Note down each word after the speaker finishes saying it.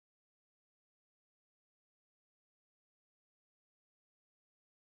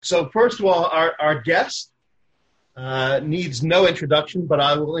So first of all, our guest needs no introduction, but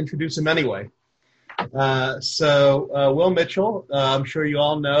I will introduce him anyway. Will Mitchell, I'm sure you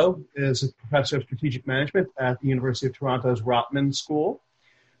all know, is a professor of strategic management at the University of Toronto's Rotman School,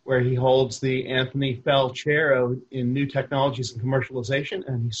 where he holds the Anthony Fell Chair in New Technologies and Commercialization,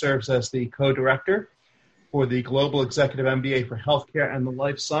 and he serves as the co-director for the Global Executive MBA for Healthcare and the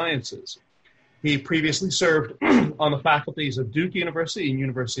Life Sciences. He previously served on the faculties of Duke University and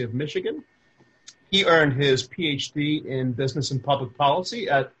University of Michigan. He earned his PhD in Business and Public Policy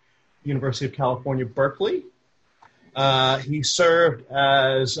at University of California, Berkeley. He served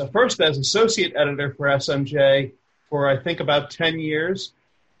first as associate editor for SMJ for, I think, about 10 years,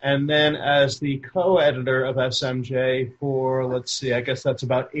 and then as the co-editor of SMJ for, I guess that's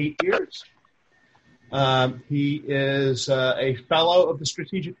about 8 years. He is a fellow of the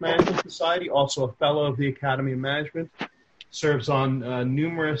Strategic Management Society, also a fellow of the Academy of Management, serves on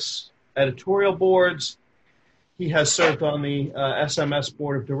numerous editorial boards. He has served on the SMS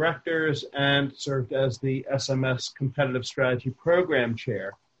Board of Directors and served as the SMS Competitive Strategy Program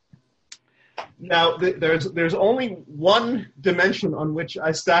Chair. Now, there's only one dimension on which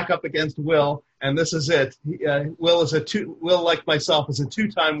I stack up against Will, and this is it. Will, like myself, is a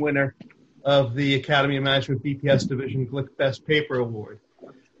two-time winner of the Academy of Management BPS Division Glick Best Paper Award.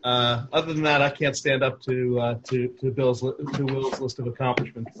 Other than that, I can't stand up to Will's list of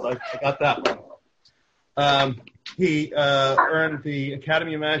accomplishments. I got that one. He earned the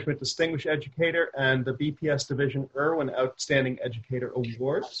Academy of Management Distinguished Educator and the BPS Division Irwin Outstanding Educator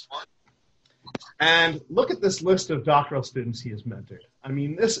Awards. And look at this list of doctoral students he has mentored. I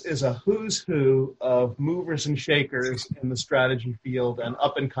mean, this is a who's who of movers and shakers in the strategy field and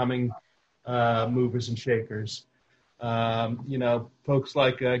up-and-coming movers and shakers. Folks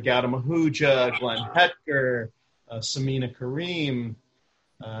like Gautam Ahuja, Glenn Hetker, Samina Karim,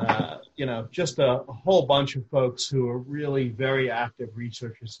 just a whole bunch of folks who are really very active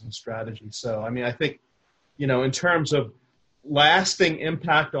researchers in strategy. So, I mean, I think, in terms of lasting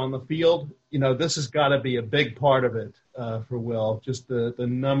impact on the field, this has got to be a big part of it for Will, just the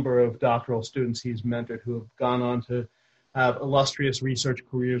number of doctoral students he's mentored who have gone on to have illustrious research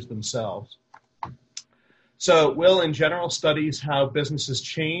careers themselves. So Will, in general, studies how businesses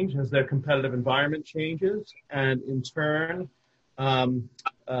change as their competitive environment changes, and in turn,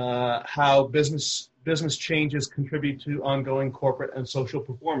 how business changes contribute to ongoing corporate and social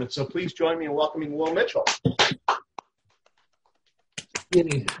performance. So please join me in welcoming Will Mitchell.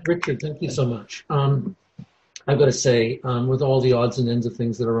 Richard, thank you so much. I've got to say, with all the odds and ends of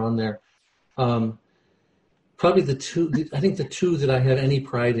things that are on there, probably the two that I have any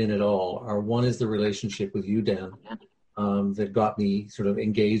pride in at all are, one is the relationship with you, Dan, that got me sort of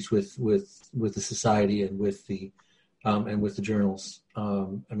engaged with the society and with the journals.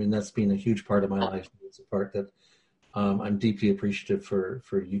 I mean, that's been a huge part of my life. It's a part that I'm deeply appreciative for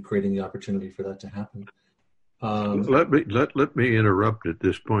you creating the opportunity for that to happen. Let me interrupt at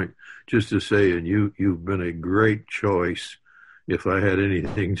this point just to say, and you've been a great choice if I had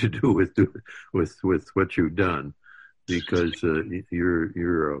anything to do with what you've done, because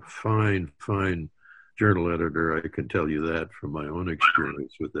you're a fine journal editor. I can tell you that from my own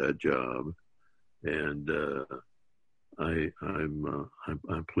experience with that job, and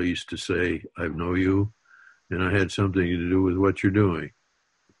I'm pleased to say I know you, and I had something to do with what you're doing.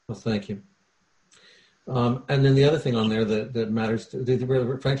 Well, thank you. And then the other thing on there that matters,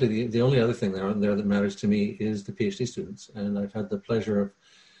 frankly, the only other thing on there that matters to me is the PhD students. And I've had the pleasure of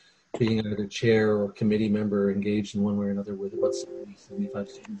being either chair or committee member engaged in one way or another with about 75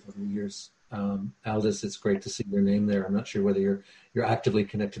 students over the years. Aldous, it's great to see your name there. I'm not sure whether you're actively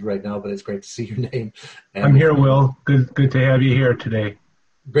connected right now, but it's great to see your name. And I'm here, Will. Good to have you here today.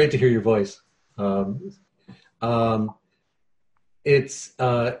 Great to hear your voice.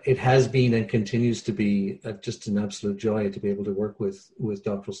 It has been and continues to be just an absolute joy to be able to work with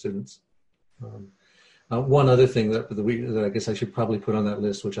doctoral students. One other thing that I guess I should probably put on that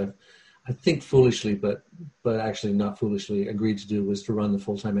list, which I think foolishly, but actually not foolishly, agreed to do, was to run the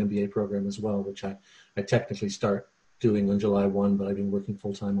full-time MBA program as well, which I technically start doing on July 1, but I've been working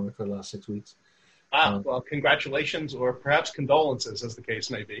full-time on it for the last 6 weeks. Well, congratulations, or perhaps condolences, as the case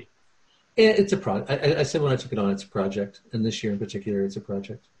may be. It's a project. I said when I took it on, it's a project, and this year in particular, it's a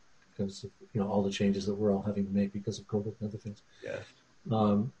project because of, all the changes that we're all having to make because of COVID and other things. Yeah.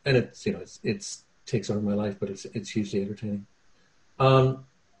 And it's takes over my life, but it's hugely entertaining. I'm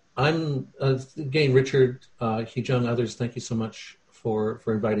again, Richard, Hee-Jung, others. Thank you so much for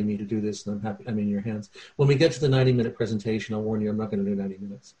inviting me to do this, and I'm happy. I'm in your hands. When we get to the 90-minute presentation, I'll warn you, I'm not going to do 90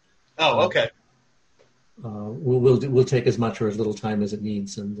 minutes. Oh, okay. we'll take as much or as little time as it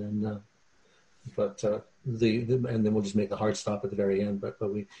needs, and then and then we'll just make the hard stop at the very end. But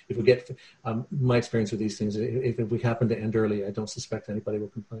if we get my experience with these things, if we happen to end early, I don't suspect anybody will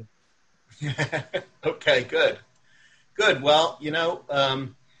complain. Okay, good. Well,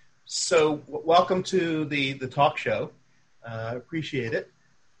 so welcome to the talk show. I appreciate it.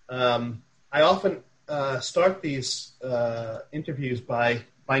 I often start these interviews by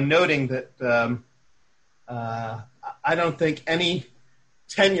noting that I don't think any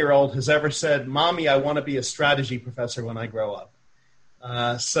 10-year-old has ever said, "Mommy, I want to be a strategy professor when I grow up."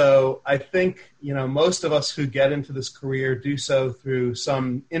 So I think, most of us who get into this career do so through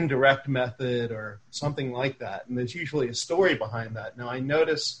some indirect method or something like that. And there's usually a story behind that. Now, I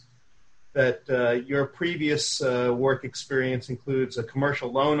notice that your previous work experience includes a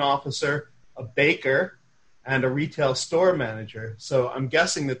commercial loan officer, a baker, and a retail store manager. So I'm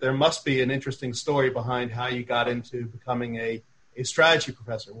guessing that there must be an interesting story behind how you got into becoming a strategy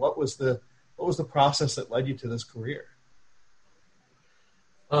professor. What was the process that led you to this career?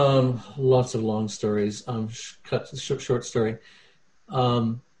 Lots of long stories. Short story.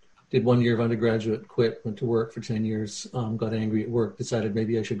 Did 1 year of undergraduate, quit, went to work for 10 years, got angry at work, decided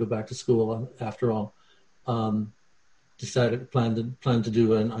maybe I should go back to school after all. Planned to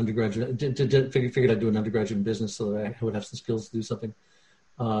do an undergraduate, figured I'd do an undergraduate in business so that I would have some skills to do something.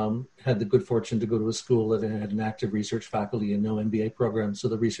 Had the good fortune to go to a school that had an active research faculty and no MBA program. So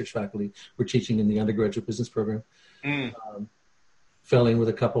the research faculty were teaching in the undergraduate business program. Fell in with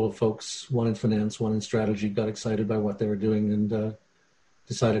a couple of folks, one in finance, one in strategy, got excited by what they were doing and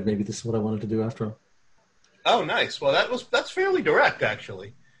decided maybe this is what I wanted to do after all. Oh, nice. Well, that's fairly direct,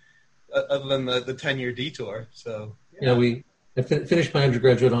 actually, other than the 10-year detour. So I finished my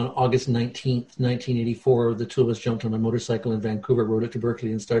undergraduate on August 19th, 1984. The two of us jumped on a motorcycle in Vancouver, rode it to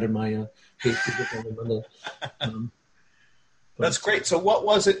Berkeley, and started my PhD diploma. That's great. So what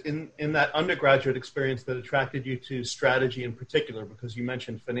was it in that undergraduate experience that attracted you to strategy in particular? Because you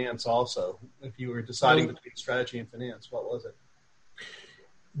mentioned finance also. If you were deciding between strategy and finance, what was it?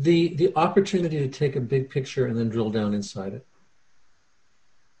 The opportunity to take a big picture and then drill down inside it.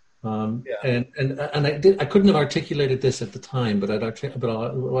 And I couldn't have articulated this at the time, but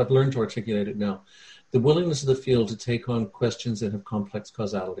I've learned to articulate it now. The willingness of the field to take on questions that have complex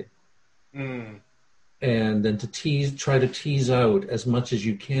causality. And then to try to tease out as much as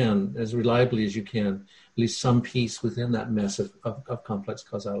you can, as reliably as you can, at least some piece within that mess of complex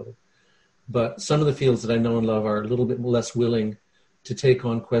causality. But some of the fields that I know and love are a little bit less willing to take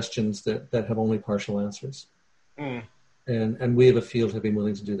on questions that have only partial answers. And we have a field have been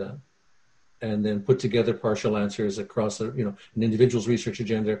willing to do that. And then put together partial answers across an individual's research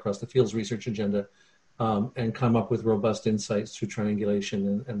agenda, across the field's research agenda, and come up with robust insights through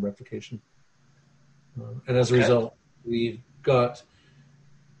triangulation and replication. And as a result, we've got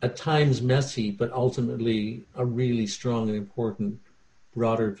at times messy, but ultimately a really strong and important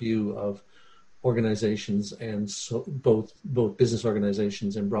broader view of organizations and so both business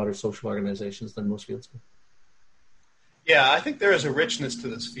organizations and broader social organizations than most fields do. Yeah, I think there is a richness to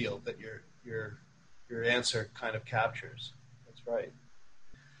this field that your answer kind of captures. That's right.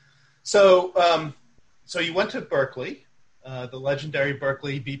 So you went to Berkeley, the legendary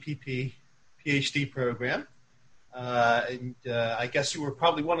Berkeley BPP PhD program, and I guess you were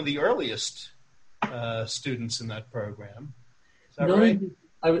probably one of the earliest students in that program. Is that right?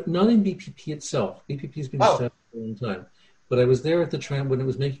 Not in BPP itself. BPP has been established for a long time. But I was there at the when it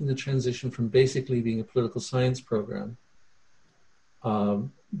was making the transition from basically being a political science program.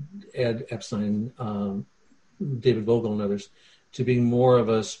 Ed Epstein, David Vogel, and others, to being more of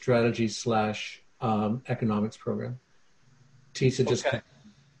a strategy / economics program. Tisa just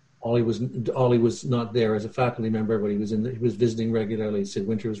Ollie was not there as a faculty member, but he was visiting regularly. Sid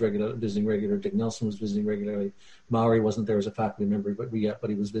Winter was visiting regularly. Dick Nelson was visiting regularly. Maury wasn't there as a faculty member, but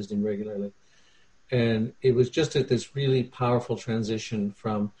he was visiting regularly. And it was just at this really powerful transition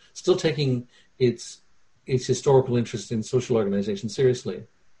from still taking its historical interest in social organization seriously,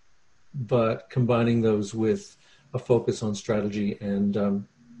 but combining those with a focus on strategy and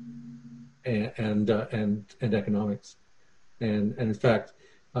economics. And in fact,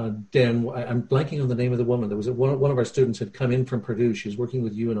 Dan, I'm blanking on the name of the woman. There was one of our students had come in from Purdue. She was working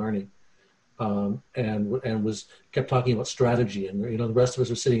with you and Arnie, and kept talking about strategy. And the rest of us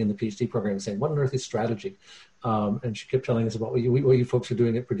were sitting in the PhD program saying, "What on earth is strategy?" And she kept telling us about what you folks are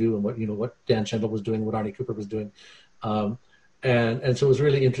doing at Purdue and what Dan Schendel was doing, what Arnie Cooper was doing. And so it was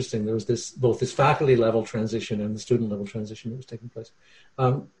really interesting. There was both this faculty level transition and the student level transition that was taking place.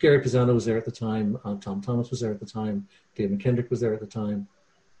 Gary Pisano was there at the time. Tom Thomas was there at the time. Dave McKendrick was there at the time.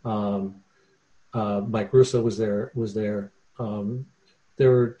 Mike Russo was there. It was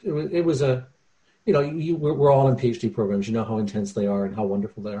a, we're all in PhD programs. You know how intense they are and how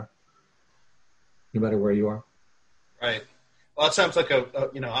wonderful they are, no matter where you are. Right. Well, it sounds like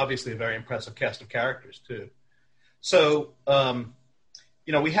obviously a very impressive cast of characters too. So,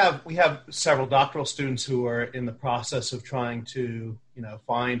 we have several doctoral students who are in the process of trying to,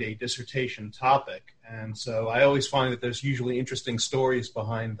 find a dissertation topic. And so I always find that there's usually interesting stories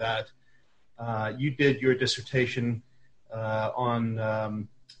behind that. You did your dissertation on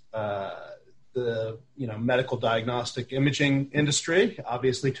the medical diagnostic imaging industry,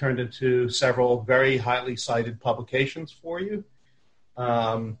 obviously turned into several very highly cited publications for you.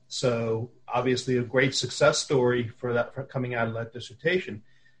 So obviously a great success story for coming out of that dissertation.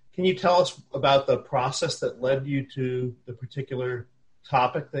 Can you tell us about the process that led you to the particular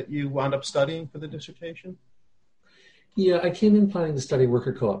topic that you wound up studying for the dissertation? Yeah, I came in planning to study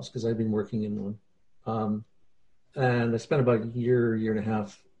worker co-ops because I've been working in one. And I spent about a year and a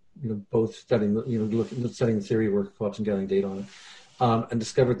half, both studying, studying the theory of worker co-ops and gathering data on it, and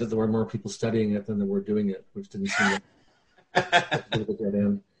discovered that there were more people studying it than there were doing it, which didn't seem like a bit of a dead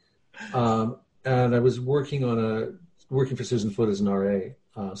end. And I was working for Susan Foote as an RA.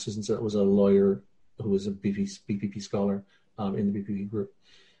 Susan was a lawyer who was a BPP scholar in the BPP group.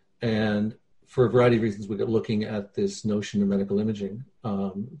 And for a variety of reasons, we got looking at this notion of medical imaging,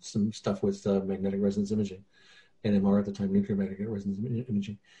 some stuff with magnetic resonance imaging, NMR at the time, nuclear magnetic resonance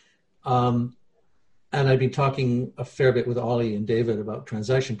imaging. And I'd been talking a fair bit with Ollie and David about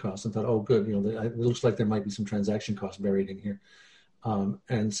transaction costs and thought, oh, good, it looks like there might be some transaction costs buried in here.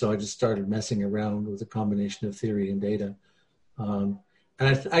 And so I just started messing around with a combination of theory and data. And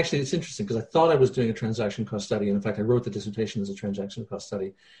actually, it's interesting because I thought I was doing a transaction cost study. And in fact, I wrote the dissertation as a transaction cost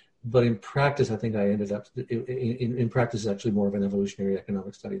study. But in practice, I think I ended up, in practice, it's actually more of an evolutionary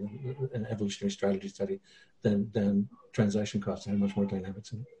economic study, an evolutionary strategy study than transaction costs. It had much more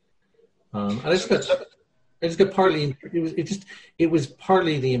dynamics in it. And I just got partly, it was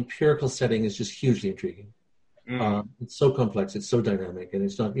partly the empirical setting is just hugely intriguing. It's so complex, it's so dynamic, and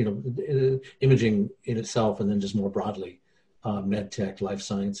it's not, imaging in itself, and then just more broadly, med tech, life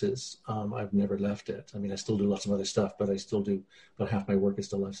sciences. I've never left it. I mean, I still do lots of other stuff, but I still do about half my work is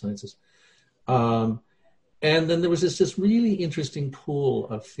still life sciences. And then there was this really interesting pool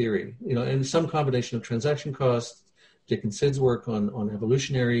of theory, and some combination of transaction costs, Dick and Sid's work on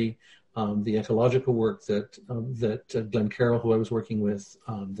evolutionary, the ecological work that Glenn Carroll, who I was working with,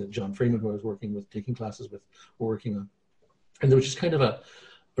 that John Freeman, who I was working with, taking classes with, were working on. And there was just kind of a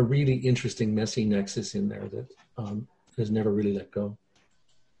really interesting, messy nexus in there that has never really let go.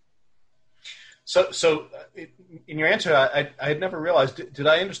 So in your answer, I had never realized, did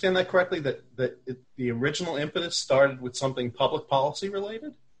I understand that correctly, that the original impetus started with something public policy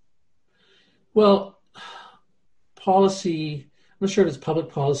related? Well, policy, I'm not sure if it's public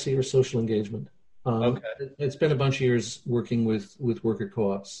policy or social engagement. Okay. It's been a bunch of years working with worker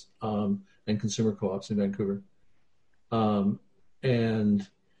co-ops and consumer co-ops in Vancouver. And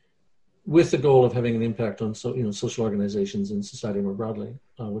with the goal of having an impact on social organizations and society more broadly,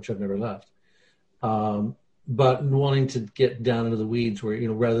 which I've never left. But wanting to get down into the weeds where,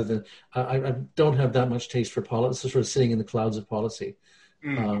 rather than, I don't have that much taste for policy, sort of sitting in the clouds of policy.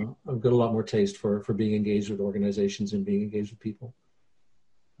 I've got a lot more taste for being engaged with organizations and being engaged with people.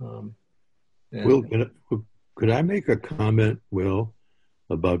 Will, could I make a comment, Will,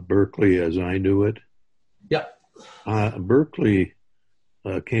 about Berkeley as I knew it? Yeah. Berkeley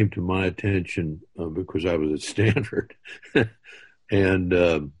came to my attention because I was at Stanford.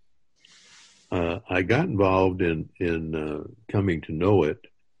 And I got involved in coming to know it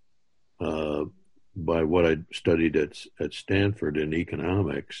by what I studied at Stanford in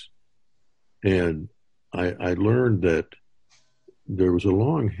economics. And I learned that there was a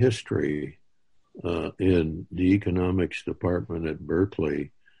long history in the economics department at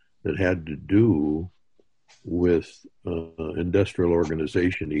Berkeley that had to do with industrial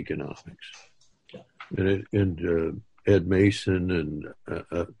organization economics. And Ed Mason and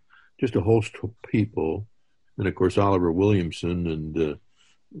just a host of people, and of course Oliver Williamson and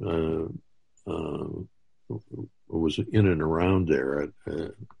was in and around there.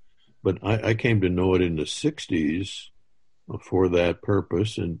 But I came to know it in the 60s for that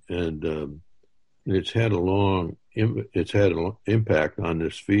purpose, and it's had an impact on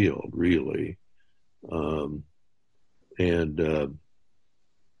this field, really. You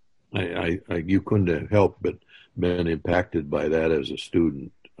couldn't have helped but been impacted by that as a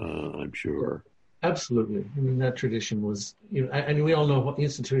student, I'm sure. Absolutely. I mean, that tradition was, and we all know what the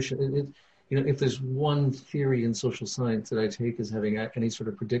institution, if there's one theory in social science that I take as having any sort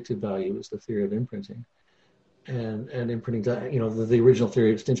of predictive value, is the theory of imprinting. And imprinting, the original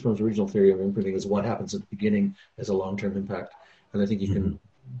theory, Stinchcombe's original theory of imprinting is what happens at the beginning as a long-term impact. And I think you can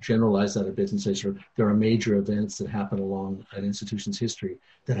generalize that a bit and say there are major events that happen along an institution's history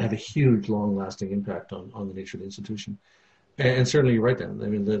that have a huge, long-lasting impact on the nature of the institution. And certainly you're right, Dan. I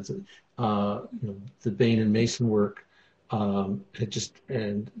mean, the Bain and Mason work, and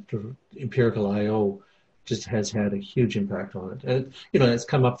the empirical I/O just has had a huge impact on it. And, it's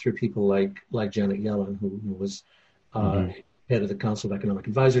come up through people like Janet Yellen, who was head of the Council of Economic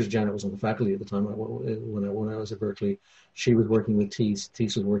Advisors. Janet was on the faculty at the time when I was at Berkeley. She was working with Thies.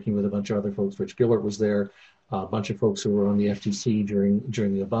 Thies was working with a bunch of other folks. Rich Gilbert was there. A bunch of folks who were on the FTC during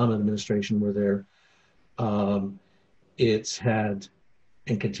the Obama administration were there. It's had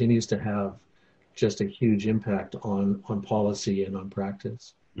and continues to have just a huge impact on policy and on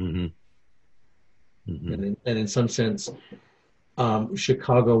practice. Mm-hmm. Mm-hmm. And in some sense,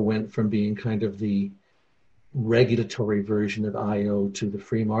 Chicago went from being kind of the regulatory version of I/O to the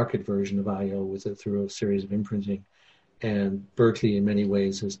free market version of I/O through a series of imprinting. And Berkeley, in many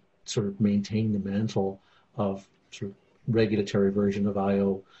ways, has sort of maintained the mantle of sort of regulatory version of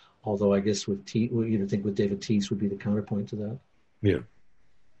I/O. Although I guess with David Thies would be the counterpoint to that. Yeah,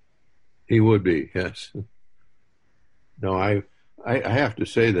 he would be. Yes. No, I have to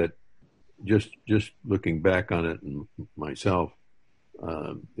say that just looking back on it myself,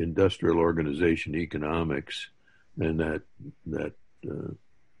 industrial organization economics, and that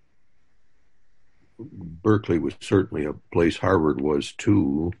Berkeley was certainly a place. Harvard was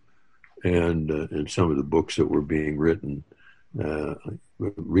too, and some of the books that were being written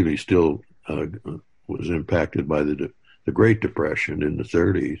really still was impacted by the Great Depression in the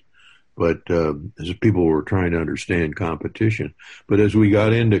 30s. But as people were trying to understand competition, but as we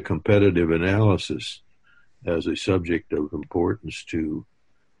got into competitive analysis as a subject of importance to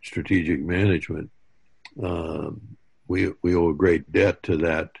strategic management, we owe a great debt to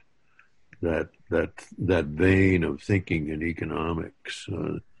that vein of thinking in economics.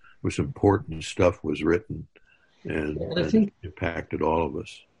 Was important stuff was written, and I think impacted all of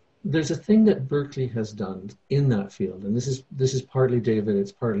us. There's a thing that Berkeley has done in that field, and this is partly David,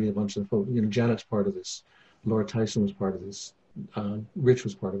 it's partly a bunch of folks. Janet's part of this, Laura Tyson was part of this, Rich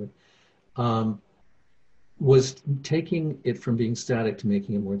was part of it. Was taking it from being static to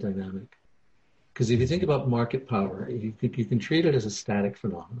making it more dynamic. Because if you think about market power, you can treat it as a static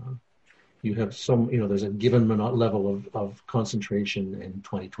phenomenon. You have there's a given level of concentration in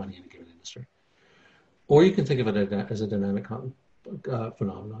 2020 in a given industry. Or you can think of it as a dynamic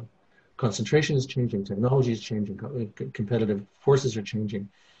phenomenon. Concentration is changing, technology is changing, competitive forces are changing.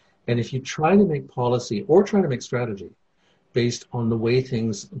 And if you try to make policy or try to make strategy based on the way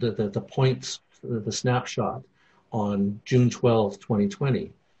things, the points, the snapshot on June 12th,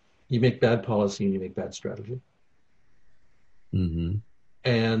 2020, you make bad policy and you make bad strategy. Mm-hmm.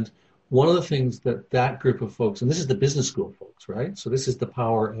 And one of the things that group of folks, and this is the business school folks, right? So this is the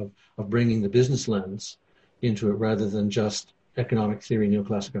power of bringing the business lens into it rather than just economic theory,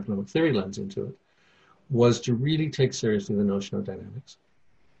 neoclassical economic theory lens into it, was to really take seriously the notion of dynamics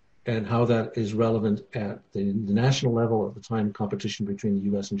and how that is relevant at the national level. At the time, competition between the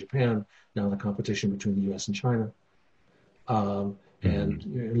U.S. and Japan, now the competition between the U.S. and China,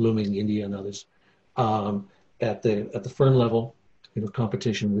 and looming India and others. At the firm level,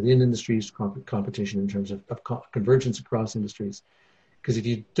 competition within industries, competition in terms of convergence across industries. Because if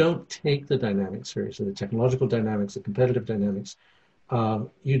you don't take the dynamics seriously, the technological dynamics, the competitive dynamics,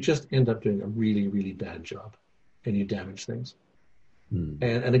 you just end up doing a really, really bad job, and you damage things.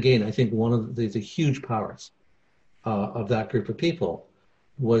 And again, I think one of the huge powers of that group of people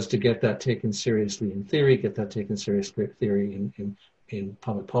was to get that taken seriously in theory, get that taken seriously theory in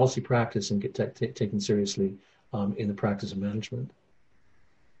public policy practice, and get taken seriously in the practice of management.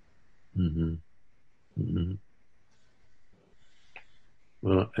 Mm-hmm. Mm-hmm.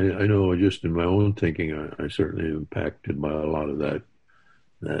 Well, I know just in my own thinking, I certainly am impacted by a lot of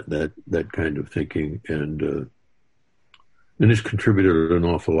that kind of thinking, and it's contributed an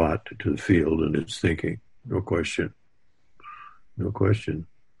awful lot to the field and its thinking. No question.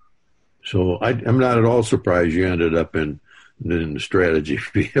 So I'm not at all surprised you ended up in the strategy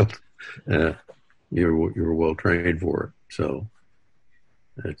field. You were well trained for it, so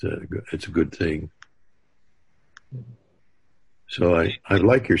it's a good thing. So I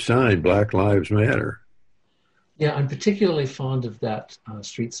like your sign, Black Lives Matter. Yeah, I'm particularly fond of that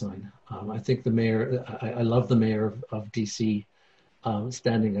street sign. I think the mayor, I love the mayor of DC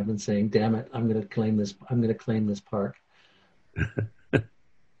standing up and saying, "Damn it, I'm going to claim this park."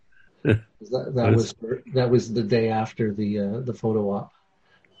 That was the day after the photo op.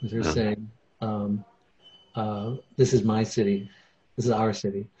 They're saying, "This is my city. This is our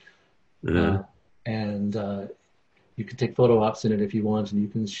city, and you can take photo ops in it if you want, and you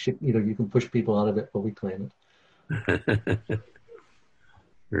can you can push people out of it, but we claim it."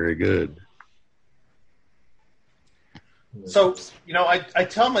 Very good. So, I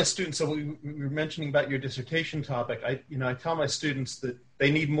tell my students, so we were mentioning about your dissertation topic. I tell my students that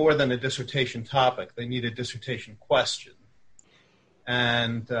they need more than a dissertation topic. They need a dissertation question.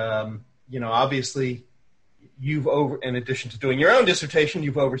 And, obviously in addition to doing your own dissertation,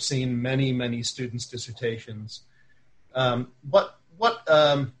 you've overseen many, many students' dissertations. What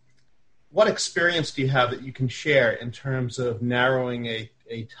experience do you have that you can share in terms of narrowing a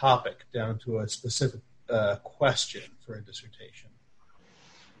topic down to a specific question for a dissertation,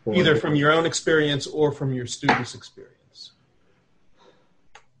 either from your own experience or from your students' experience?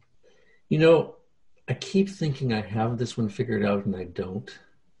 I keep thinking I have this one figured out and I don't.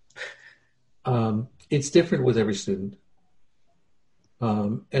 It's different with every student.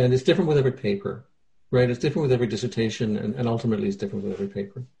 And it's different with every paper, right? It's different with every dissertation and ultimately it's different with every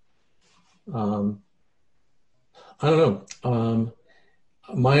paper. I don't know.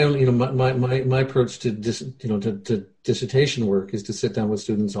 My approach to dissertation work is to sit down with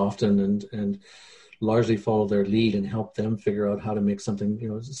students often and largely follow their lead and help them figure out how to make something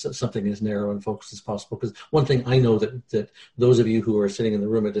as narrow and focused as possible. Because one thing I know that those of you who are sitting in the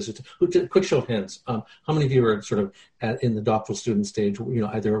room at dissertation, quick show of hands, how many of you are sort of in the doctoral student stage,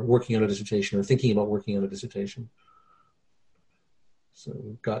 either working on a dissertation or thinking about working on a dissertation? So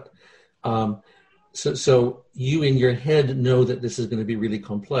we've got. So you in your head know that this is going to be really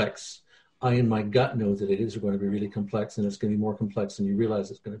complex. I in my gut know that it is going to be really complex and it's going to be more complex than you realize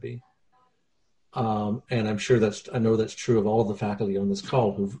it's going to be. And I'm sure I know that's true of all the faculty on this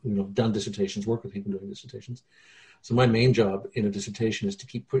call who've done dissertations, work with people doing dissertations. So my main job in a dissertation is to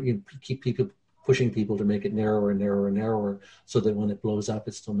keep pushing people to make it narrower and narrower and narrower so that when it blows up,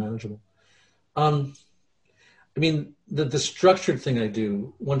 it's still manageable. The structured thing I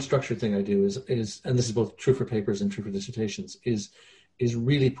do, one structured thing I do is, and this is both true for papers and true for dissertations, is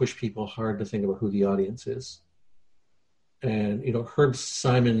really push people hard to think about who the audience is. And, Herb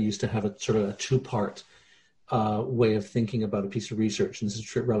Simon used to have a sort of a two-part way of thinking about a piece of research, and this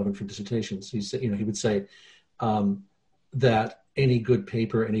is relevant for dissertations. He said, he would say that any good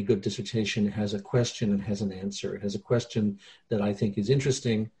paper, any good dissertation has a question and has an answer. It has a question that I think is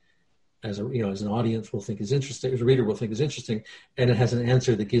interesting, as an audience will think is interesting, as a reader will think is interesting, and it has an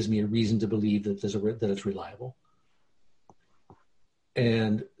answer that gives me a reason to believe that that it's reliable.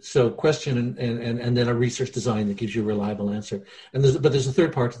 And so question and then a research design that gives you a reliable answer. But there's a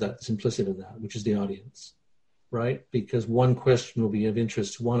third part to that that's implicit in that, which is the audience, right? Because one question will be of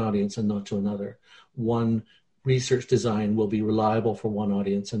interest to one audience and not to another. One research design will be reliable for one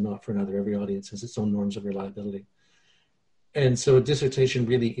audience and not for another. Every audience has its own norms of reliability. And so a dissertation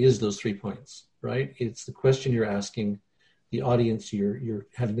really is those 3 points, right? It's the question you're asking, the audience you're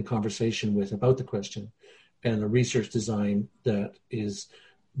having the conversation with about the question, and a research design that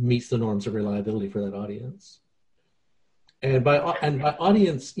meets the norms of reliability for that audience. And by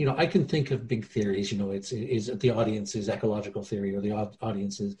audience, I can think of big theories. It's the audience is ecological theory, or the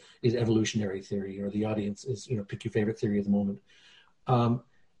audience is evolutionary theory, or the audience is pick your favorite theory of the moment.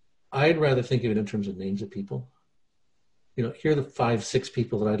 I'd rather think of it in terms of names of people. Here are the 5-6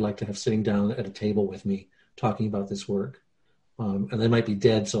 people that I'd like to have sitting down at a table with me talking about this work. And they might be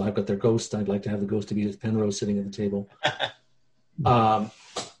dead, so I've got their ghost. I'd like to have the ghost of Edith Penrose sitting at the table. But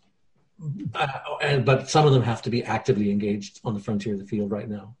some of them have to be actively engaged on the frontier of the field right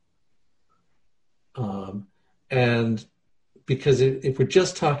now. And because if we're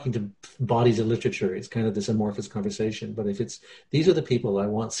just talking to bodies of literature, it's kind of this amorphous conversation. But these are the people I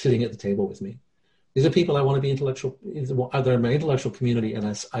want sitting at the table with me. These are people I want to be intellectual. They're my intellectual community, and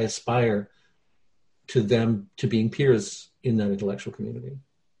I aspire to them to being peers in that intellectual community.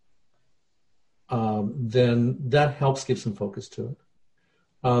 Then that helps give some focus to it.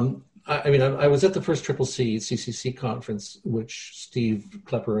 I was at the first CCC conference, which Steve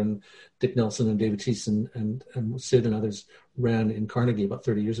Klepper and Dick Nelson and David Thiessen and Sid and others ran in Carnegie about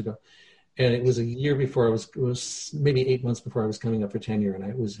 30 years ago. And it was a year before it was maybe 8 months before I was coming up for tenure. And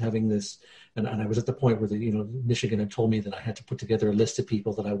I was having this, and I was at the point where Michigan had told me that I had to put together a list of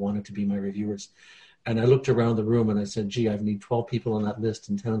people that I wanted to be my reviewers. And I looked around the room and I said, gee, I need 12 people on that list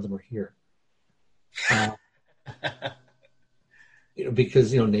and 10 of them are here.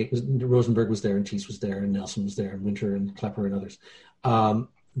 Because, Rosenberg was there and Thies was there and Nelson was there and Winter and Klepper and others,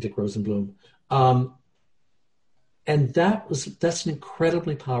 Dick Rosenblum. And that's an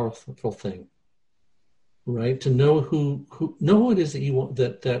incredibly powerful thing, right? To know who it is that you want,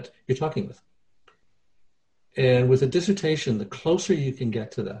 that you're talking with. And with a dissertation, the closer you can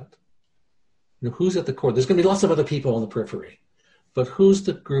get to that, who's at the core. There's going to be lots of other people on the periphery, but who's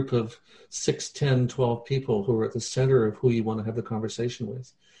the group of 6, 10, 12 people who are at the center of who you want to have the conversation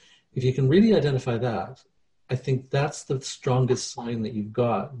with? If you can really identify that, I think that's the strongest sign that you've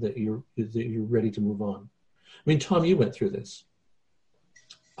got that you're ready to move on. I mean, Tom, you went through this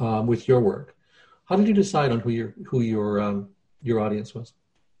with your work. How did you decide on who your audience was?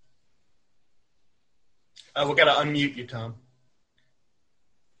 We've got to unmute you, Tom.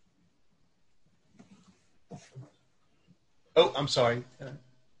 Oh, I'm sorry.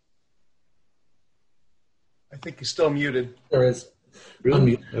 I think he's still muted. There is.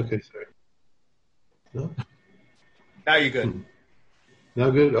 Really? Unmute. Okay, sorry. No? Now you're good. Now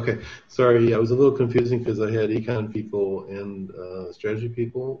good? Okay. Sorry, I was a little confusing because I had econ people and strategy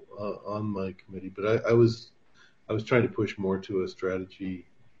people on my committee, but I was trying to push more to a strategy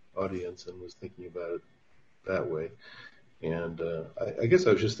audience and was thinking about it that way. And I guess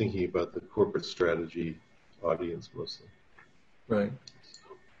I was just thinking about the corporate strategy audience mostly. Right.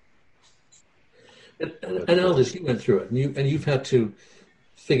 And Aldous, you went through it, and you've had to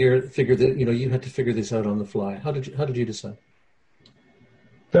figure that, you had to figure this out on the fly. How did you decide?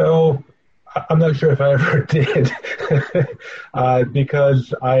 So I'm not sure if I ever did,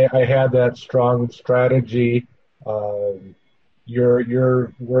 because I had that strong strategy.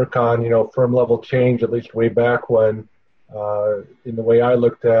 Your work on firm level change, at least way back when, in the way I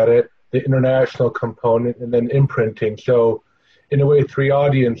looked at it, the international component, and then imprinting. So in a way, 3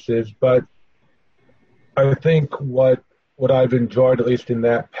 audiences. But I think what I've enjoyed, at least in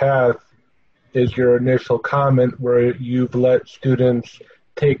that path, is your initial comment where you've let students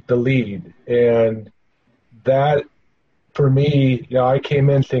take the lead. And that, for me, I came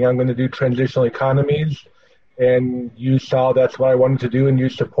in saying I'm going to do transitional economies, and you saw that's what I wanted to do, and you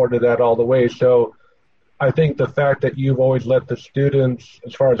supported that all the way. So I think the fact that you've always let the students,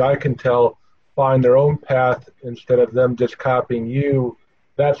 as far as I can tell, find their own path instead of them just copying you,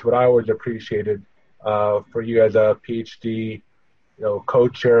 that's what I always appreciated for you as a PhD,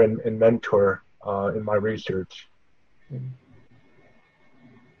 co-chair and mentor in my research.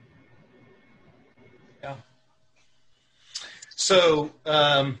 Yeah. So,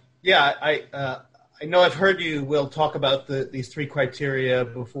 I know I've heard you, Will, talk about these 3 criteria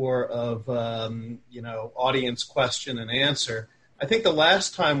before of, audience question and answer. I think the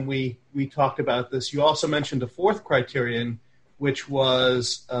last time we talked about this, you also mentioned a 4th criterion, which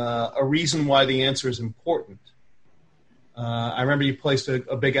was a reason why the answer is important. I remember you placed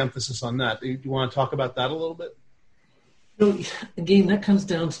a big emphasis on that. Do you want to talk about that a little bit? Again, that comes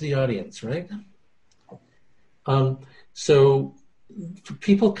down to the audience, right? So for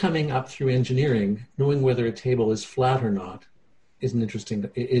people coming up through engineering, knowing whether a table is flat or not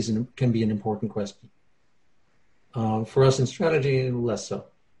can be an important question. For us in strategy, less so.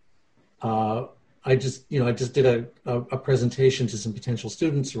 I just did a presentation to some potential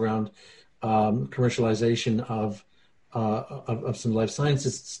students around commercialization of some life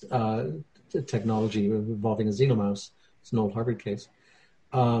sciences technology involving a xenomouse. It's an old Harvard case.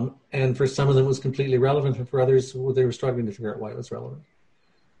 And for some of them it was completely relevant, and for others they were struggling to figure out why it was relevant.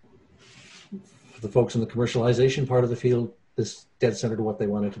 For the folks in the commercialization part of the field, this dead center to what they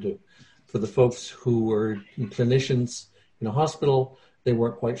wanted to do. For the folks who were clinicians in a hospital, they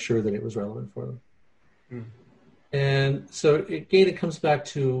weren't quite sure that it was relevant for them. Mm. And so again, it comes back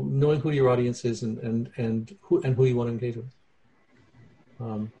to knowing who your audience is and who you want to engage with.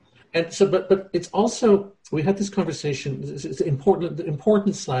 And so, but it's also, we had this conversation. It's important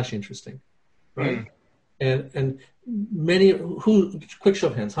 / interesting, right? Mm. And many quick show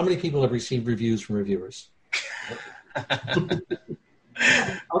of hands. How many people have received reviews from reviewers?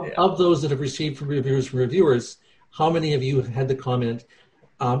 Of those that have received reviews from reviewers, how many of you have had the comment,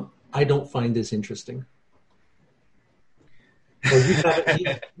 I don't find this interesting? Or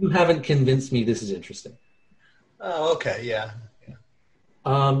you haven't convinced me this is interesting. Oh, okay, yeah.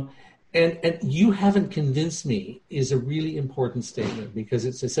 And you haven't convinced me is a really important statement because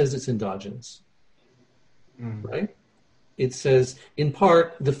it says it's endogenous, right? It says, in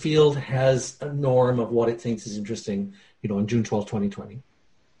part, the field has a norm of what it thinks is interesting, on June 12, 2020.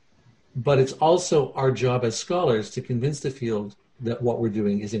 But it's also our job as scholars to convince the field that what we're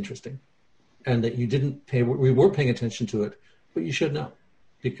doing is interesting and that we were paying attention to it, but you should know,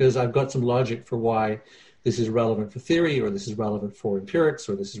 because I've got some logic for why this is relevant for theory, or this is relevant for empirics,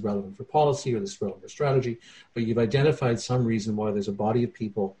 or this is relevant for policy, or this is relevant for strategy. But you've identified some reason why there's a body of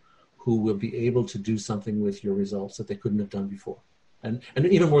people who will be able to do something with your results that they couldn't have done before. And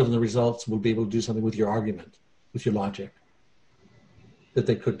even more than the results, will be able to do something with your argument, with your logic, that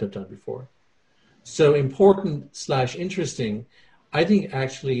they couldn't have done before. So important / interesting, I think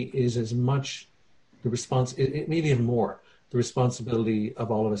actually is as much the maybe even more, the responsibility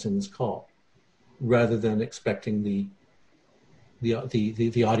of all of us in this call, rather than expecting the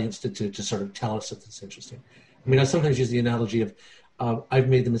audience to sort of tell us that it's interesting. I mean, I sometimes use the analogy of I've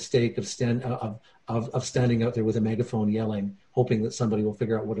made the mistake of standing out there with a megaphone yelling, hoping that somebody will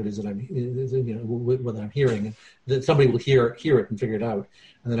figure out what it is that what I'm hearing, and that somebody will hear it and figure it out.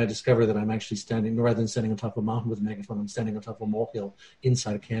 And then I discover that I'm actually rather than standing on top of a mountain with a megaphone, I'm standing on top of a molehill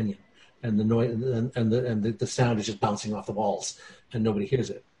inside a canyon, and the noise and the sound is just bouncing off the walls, and nobody hears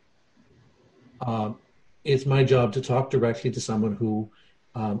it. It's my job to talk directly to someone who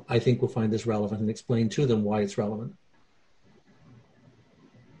I think will find this relevant and explain to them why it's relevant.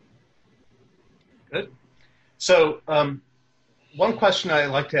 Good. So one question I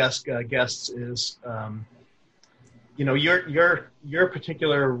like to ask guests is, your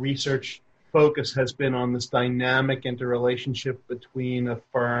particular research focus has been on this dynamic interrelationship between a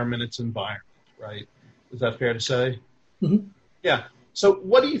firm and its environment, right? Is that fair to say? Mm-hmm. Yeah. So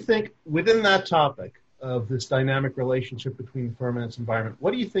what do you think within that topic of this dynamic relationship between the firm and its environment,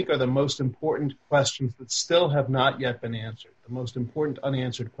 what do you think are the most important questions that still have not yet been answered, the most important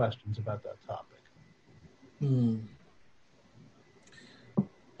unanswered questions about that topic?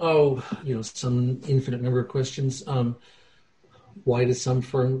 Some infinite number of questions. Why do some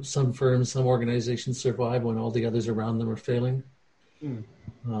firms, some organizations survive when all the others around them are failing?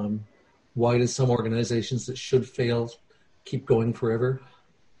 Why do some organizations that should fail keep going forever,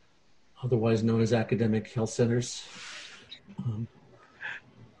 otherwise known as academic health centers?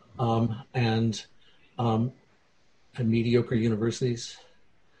 And mediocre universities?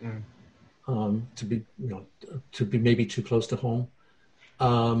 To be maybe too close to home.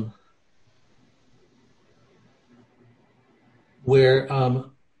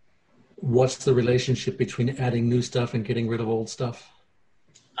 What's the relationship between adding new stuff and getting rid of old stuff?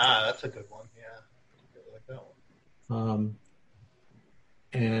 That's a good one. Yeah, I like that one.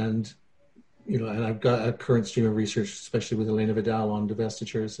 And I've got a current stream of research, especially with Elena Vidal, on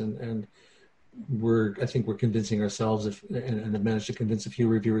divestitures, and I think we're convincing ourselves, and have managed to convince a few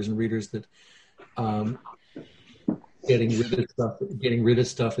reviewers and readers that getting rid of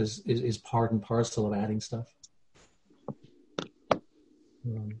stuff is part and parcel of adding stuff,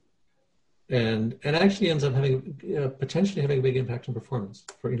 and actually ends up having potentially having a big impact on performance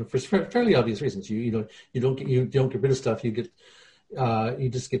for fairly obvious reasons. You don't get rid of stuff. You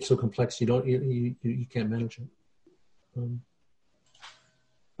just get so complex you can't manage it.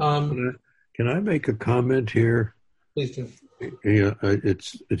 Can I make a comment here? Please do. Yeah,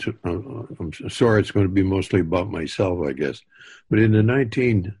 I'm sorry, it's going to be mostly about myself, I guess. But in the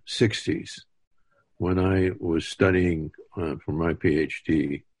 1960s, when I was studying for my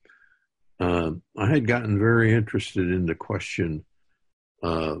PhD, I had gotten very interested in the question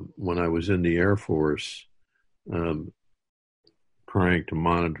when I was in the Air Force, trying to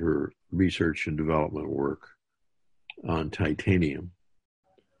monitor research and development work on titanium.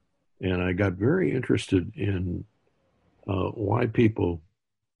 And I got very interested in why people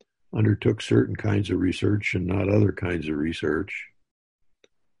undertook certain kinds of research and not other kinds of research,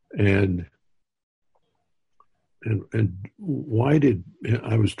 and why did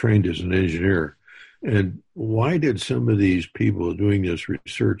I was trained as an engineer, and why did some of these people doing this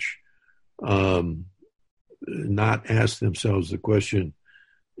research not ask themselves the question,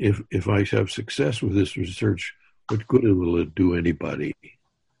 if I have success with this research, what good will it do anybody?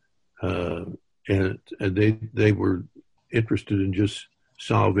 And they were interested in just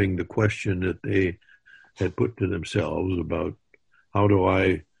solving the question that they had put to themselves about how do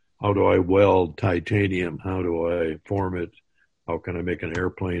I weld titanium? How do I form it? How can I make an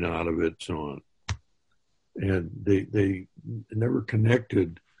airplane out of it? So on. And they never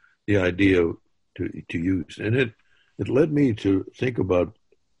connected the idea to use. And it led me to think about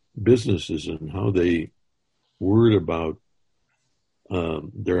businesses and how they word about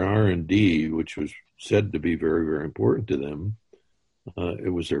their R&D, which was said to be very, very important to them.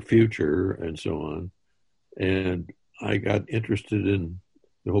 It was their future and so on. And I got interested in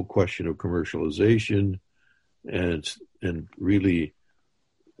the whole question of commercialization and really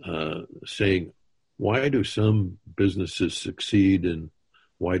saying, why do some businesses succeed and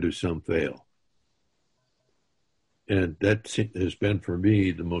why do some fail? And that has been, for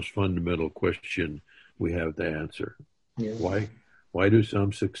me, the most fundamental question we have to answer. Yeah. Why do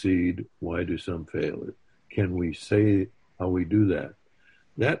some succeed? Why do some fail? Can we say how we do that?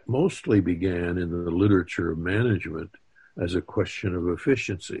 that mostly began in the literature of management as a question of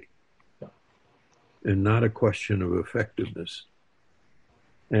efficiency and not a question of effectiveness.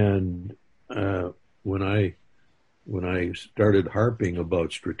 And when I started harping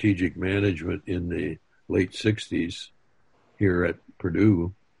about strategic management in the late 60s here at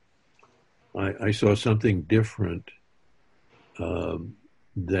Purdue, I saw something different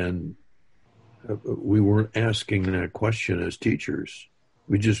than we weren't asking that question as teachers.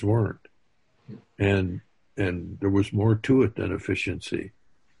 We just weren't. And there was more to it than efficiency,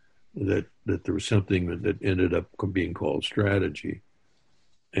 that there was something that ended up being called strategy.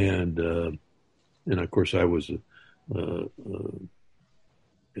 And of course I was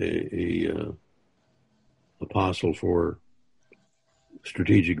a apostle for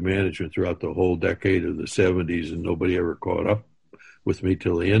strategic management throughout the whole decade of the 70s, and nobody ever caught up with me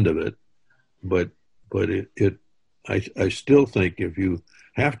till the end of it. But I still think if you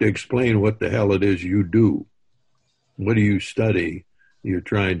have to explain what the hell it is you do, what do you study,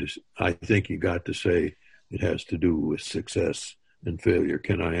 I think you got to say it has to do with success and failure.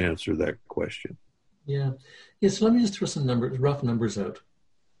 Can I answer that question? Yeah. So let me just throw some rough numbers out.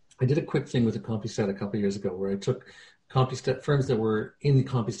 I did a quick thing with the CompuStat a couple of years ago where I took CompuStat firms that were in the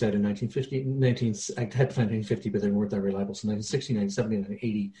CompuStat in 1950, I had to find 1950, but they weren't that reliable. So 1960, 1970,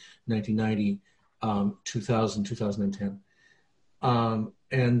 1980, 1990, 2000, 2010.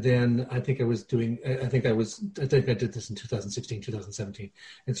 And then I think I did this in 2016, 2017.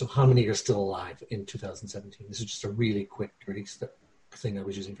 And so how many are still alive in 2017? This is just a really quick, dirty thing I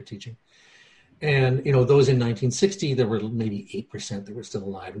was using for teaching. And, those in 1960, there were maybe 8% that were still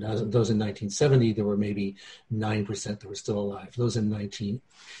alive. And those in 1970, there were maybe 9% that were still alive. Those in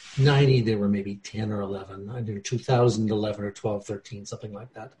 1990, there were maybe 10 or 11. I think 2011 or 12, 13, something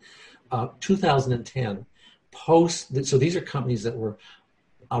like that. 2010, so these are companies that were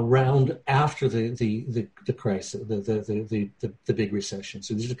around after the crisis, the big recession.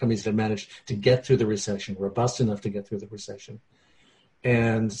 So these are companies that managed to get through the recession, robust enough to get through the recession.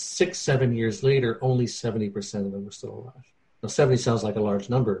 And 6-7 years later, only 70% of them were still alive. Now, 70 sounds like a large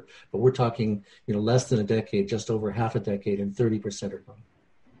number, but we're talking, less than a decade, just over half a decade, and 30% are gone.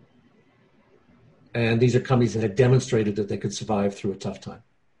 And these are companies that had demonstrated that they could survive through a tough time.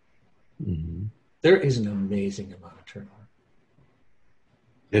 Mm-hmm. There is an amazing amount of turnover.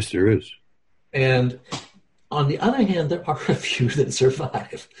 Yes, there is. And on the other hand, there are a few that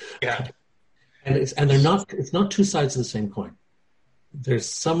survive. Yeah. And it's not two sides of the same coin. There's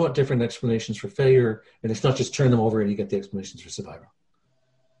somewhat different explanations for failure, and it's not just turn them over and you get the explanations for survival.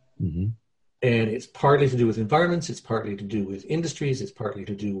 Mm-hmm. And it's partly to do with environments, it's partly to do with industries, it's partly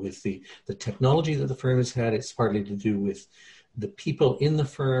to do with the technology that the firm has had, it's partly to do with the people in the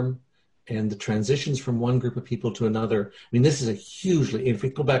firm and the transitions from one group of people to another. I mean, this is if we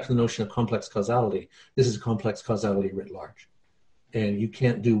go back to the notion of complex causality, this is complex causality writ large. And you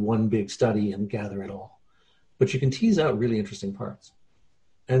can't do one big study and gather it all. But you can tease out really interesting parts.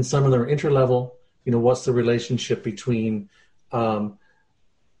 And some of them are interlevel. What's the relationship between, a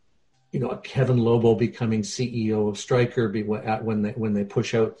Kevin Lobo becoming CEO of Stryker when they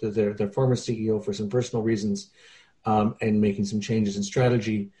push out their former CEO for some personal reasons, and making some changes in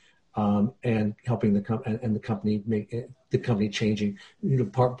strategy, and helping the company changing.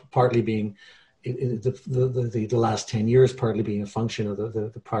 Partly being the last 10 years, partly being a function of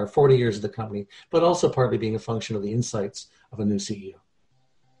the prior 40 years of the company, but also partly being a function of the insights of a new CEO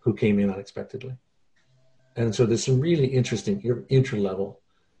who came in unexpectedly. And so there's some really interesting interlevel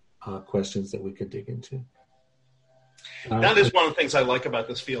questions that we could dig into. That is one of the things I like about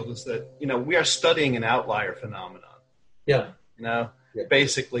this field is that, we are studying an outlier phenomenon. Yeah.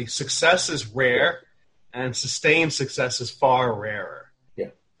 Basically success is rare and sustained success is far rarer. Yeah.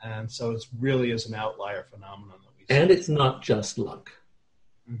 And so it really is an outlier phenomenon that we see. And it's not just luck.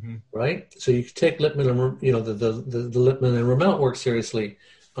 Mm-hmm. Right? So you take Lippmann and, the Lippmann and Rammelt work seriously,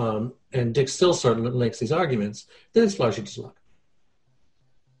 and Dick still sort of makes these arguments that it's largely just luck.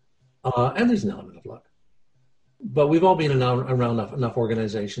 And there's an element of luck. But we've all been around enough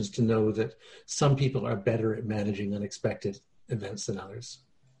organizations to know that some people are better at managing unexpected events than others.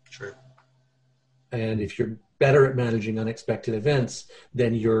 Sure. And if you're better at managing unexpected events,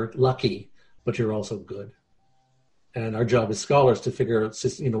 then you're lucky, but you're also good. And our job as scholars to figure out,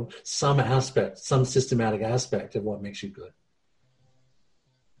 some systematic aspect of what makes you good.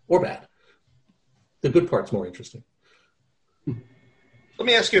 Or bad. The good part's more interesting. Let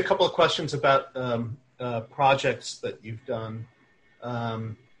me ask you a couple of questions about projects that you've done.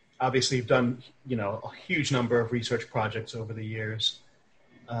 Obviously, you've done, a huge number of research projects over the years.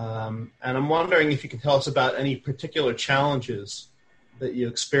 And I'm wondering if you can tell us about any particular challenges that you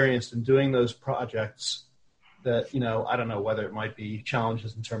experienced in doing those projects that, I don't know whether it might be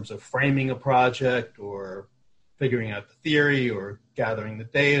challenges in terms of framing a project or figuring out the theory or gathering the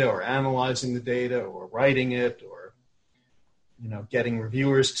data or analyzing the data or writing it or, getting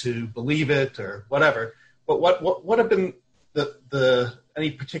reviewers to believe it or whatever. But what have been the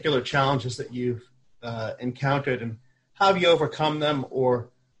any particular challenges that you've encountered, and how have you overcome them, or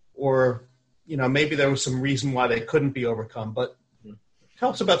maybe there was some reason why they couldn't be overcome, but tell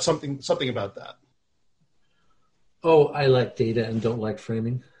us about something about that. Oh, I like data and don't like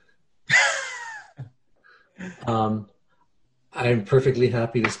framing. I'm perfectly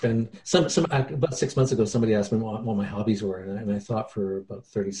happy to spend about 6 months ago, somebody asked me what my hobbies were, and I thought for about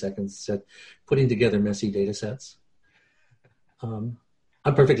 30 seconds, said putting together messy data sets.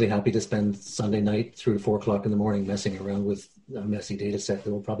 I'm perfectly happy to spend Sunday night through 4:00 in the morning messing around with a messy data set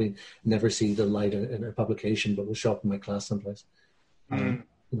that will probably never see the light in a publication, but will show up in my class someplace. I've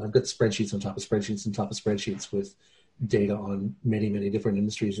got spreadsheets on top of spreadsheets on top of spreadsheets with data on many, many different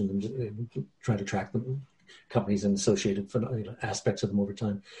industries and trying to track them, companies and associated aspects of them over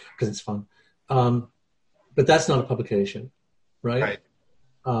time because it's fun. But that's not a publication, right?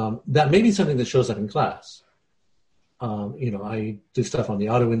 That may be something that shows up in class. I do stuff on the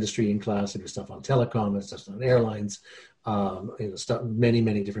auto industry in class. I do stuff on telecom. I do stuff on airlines. Many,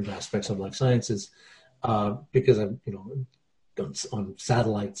 many different aspects of life sciences because I'm, on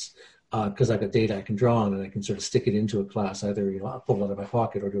satellites because I've got data I can draw on and I can sort of stick it into a class. Either I'll pull it out of my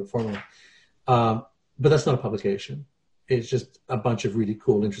pocket or do it formally. But that's not a publication. It's just a bunch of really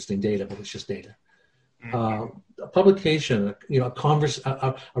cool, interesting data, but it's just data. A publication,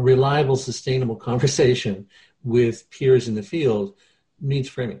 a reliable, sustainable conversation with peers in the field needs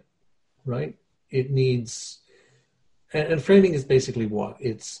framing, right? It needs, and framing is basically what?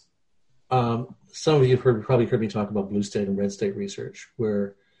 It's, some of you probably heard me talk about blue state and red state research,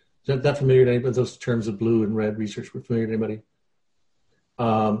 where, is that familiar to anybody? Those terms of blue and red research were familiar to anybody?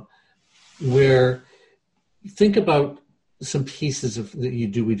 Where, think about some pieces we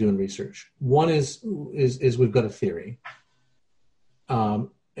do in research. One is we've got a theory.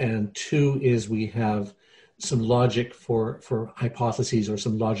 And two is we have some logic for hypotheses or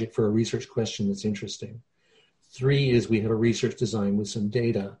some logic for a research question that's interesting. Three is we have a research design with some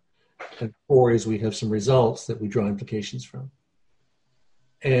data. And four is we have some results that we draw implications from.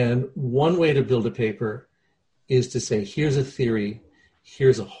 And one way to build a paper is to say, here's a theory,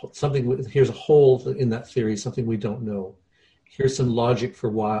 here's a hole in that theory, something we don't know. Here's some logic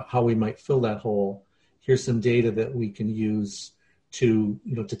for how we might fill that hole. Here's some data that we can use to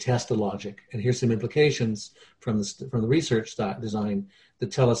test the logic. And here's some implications from the research design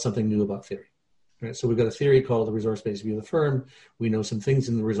that tell us something new about theory. Right? So we've got a theory called the resource-based view of the firm. We know some things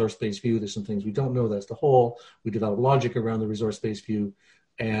in the resource-based view. There's some things we don't know. That's the whole. We develop logic around the resource-based view,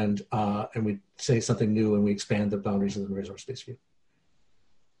 and we say something new, and we expand the boundaries of the resource-based view.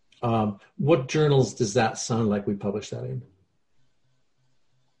 What journals does that sound like we publish that in?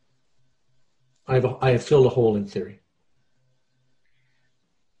 I have filled a hole in theory.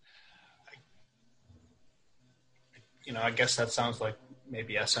 I guess that sounds like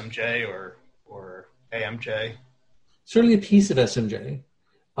maybe SMJ or AMJ. Certainly a piece of SMJ.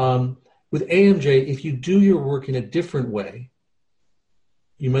 With AMJ, if you do your work in a different way,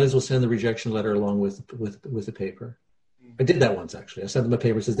 you might as well send the rejection letter along with the paper. I did that once, actually. I sent them a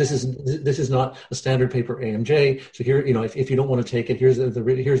paper that says, this is not a standard paper AMJ. So here, if you don't want to take it, here's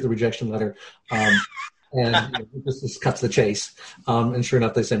the rejection letter. And this cuts the chase. And sure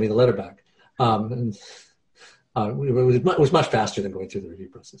enough, they sent me the letter back. It was much faster than going through the review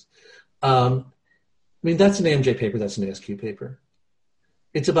process. That's an AMJ paper. That's an ASQ paper.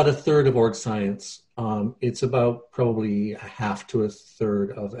 It's about a third of org science. It's about probably a half to a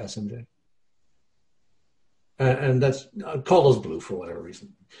third of SMJ. And that's, call those blue for whatever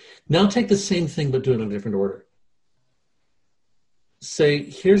reason. Now take the same thing, but do it in a different order. Say,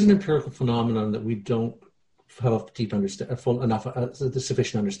 here's an empirical phenomenon that we don't have a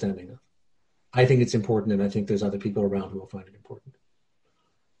sufficient understanding of. I think it's important, and I think there's other people around who will find it important.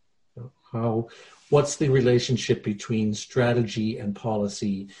 What's the relationship between strategy and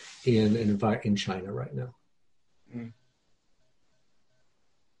policy in China right now?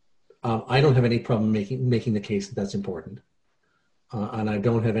 I don't have any problem making the case that that's important. And I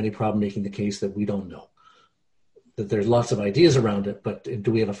don't have any problem making the case that we don't know. That there's lots of ideas around it, but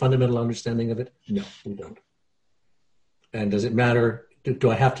do we have a fundamental understanding of it? No, we don't. And does it matter?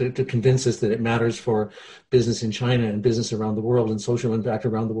 Do I have to convince us that it matters for business in China and business around the world and social impact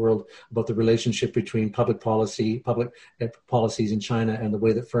around the world about the relationship between public policies in China and the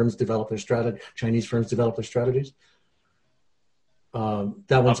way that firms develop their Chinese firms develop their strategies?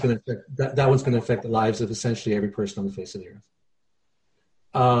 That one's going to affect the lives of essentially every person on the face of the earth.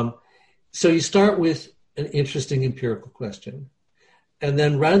 So you start with an interesting empirical question. And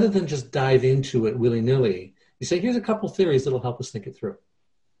then rather than just dive into it willy-nilly, you say, here's a couple theories that'll help us think it through.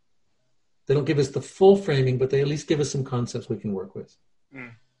 They don't give us the full framing, but they at least give us some concepts we can work with.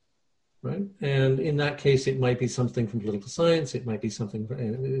 Right? And in that case, it might be something from political science. It might be something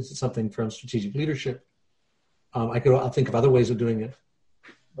from strategic leadership. I'll think of other ways of doing it.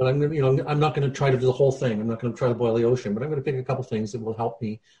 But I'm not going to try to do the whole thing. I'm not going to try to boil the ocean, but I'm going to pick a couple things that will help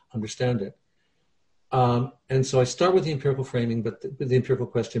me understand it. And so I start with the empirical framing, but the empirical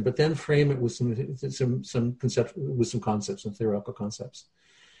question, but then frame it with some concepts, some theoretical concepts,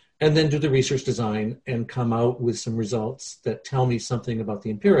 and then do the research design and come out with some results that tell me something about the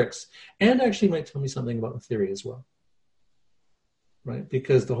empirics and actually might tell me something about the theory as well, right?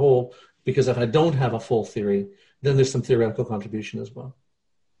 Because if I don't have a full theory, then there's some theoretical contribution as well.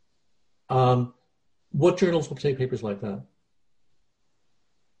 What journals will take papers like that?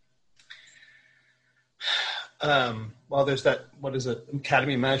 Well, there's that, what is it,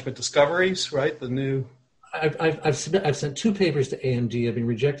 Academy of Management Discoveries, right? The new... I've sent 2 papers to AMD. I've been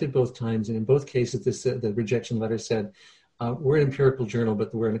rejected both times, and in both cases, the rejection letter said, we're an empirical journal,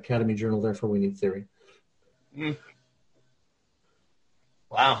 but we're an academy journal, therefore we need theory.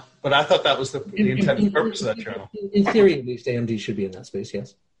 Wow. But I thought that was the intended purpose of that journal. In theory, at least, AMD should be in that space,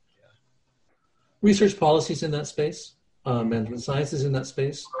 yes. Yeah. Research policies in that space, management sciences in that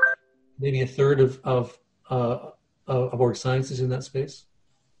space, maybe a third of org sciences in that space.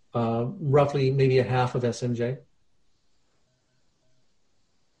 Roughly maybe a half of SMJ.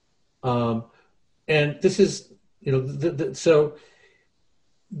 And this is, so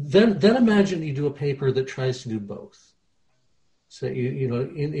then imagine you do a paper that tries to do both. So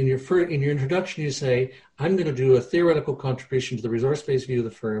in your introduction, you say, I'm going to do a theoretical contribution to the resource-based view of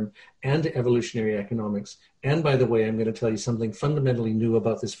the firm and to evolutionary economics. And by the way, I'm going to tell you something fundamentally new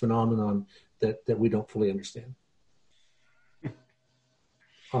about this phenomenon that we don't fully understand.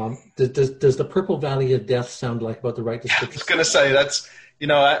 Does the Purple Valley of Death sound like about the right description? I was going to say that's,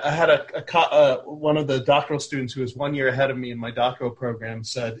 I had one of the doctoral students who was 1 year ahead of me in my doctoral program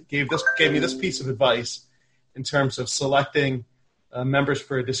gave me this piece of advice in terms of selecting members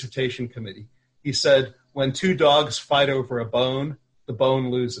for a dissertation committee. He said, when 2 dogs fight over a bone, the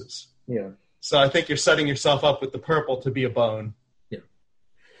bone loses. Yeah. So I think you're setting yourself up with the purple to be a bone. Yeah.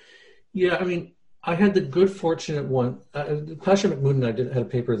 Yeah, I mean, I had the good fortune at Pasha McMoon and I had a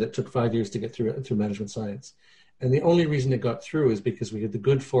paper that took 5 years to get through management science. And the only reason it got through is because we had the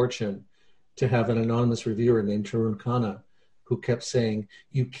good fortune to have an anonymous reviewer named Tarun Khanna who kept saying,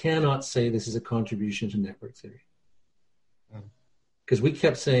 you cannot say this is a contribution to network theory. Because we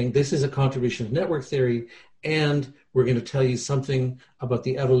kept saying, this is a contribution to network theory, and we're going to tell you something about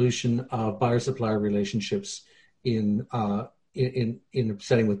the evolution of buyer-supplier relationships in a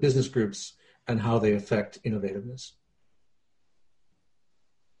setting with business groups and how they affect innovativeness.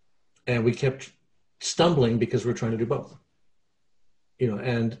 And we kept stumbling because we're trying to do both.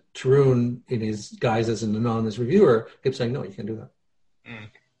 And Tarun, in his guise as an anonymous reviewer, kept saying, no, you can't do that.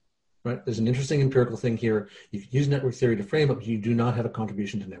 Right? There's an interesting empirical thing here. You can use network theory to frame it, but you do not have a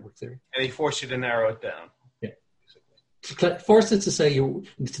contribution to network theory. And he forced you to narrow it down. Yeah. Forced us to say,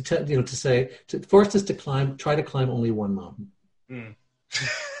 forced us to try to climb only one mountain.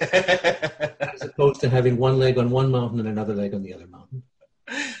 As opposed to having one leg on one mountain and another leg on the other mountain.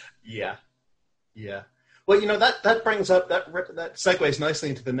 Yeah. Well, that brings up, that segues nicely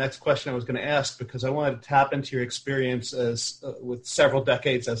into the next question I was going to ask, because I wanted to tap into your experience with several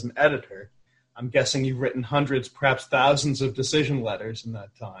decades as an editor. I'm guessing you've written hundreds, perhaps thousands of decision letters in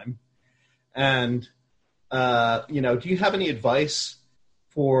that time. And, do you have any advice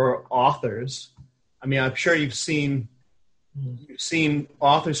for authors? I mean, I'm sure you've seen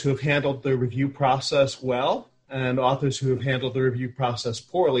authors who have handled the review process well and authors who have handled the review process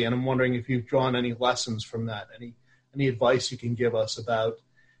poorly. And I'm wondering if you've drawn any lessons from that, any advice you can give us about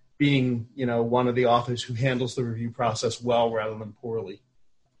being, one of the authors who handles the review process well rather than poorly.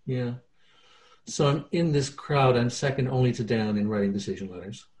 Yeah. So I'm in this crowd. I'm second only to Dan in writing decision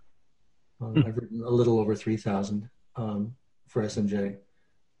letters. I've written a little over 3,000 for SMJ.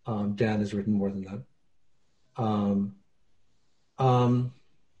 Dan has written more than that.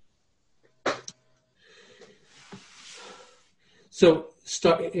 So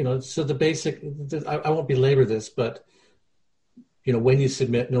the basic, I won't belabor this, but, when you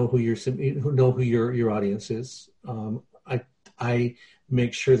submit, know who your audience is. I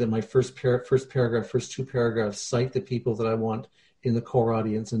make sure that my first paragraph, first 2 paragraphs cite the people that I want in the core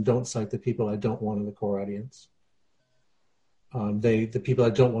audience and don't cite the people I don't want in the core audience. The people I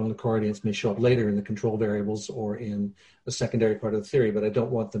don't want in the core audience may show up later in the control variables or in the secondary part of the theory, but I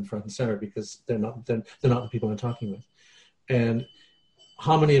don't want them front and center because they're not the people I'm talking with. And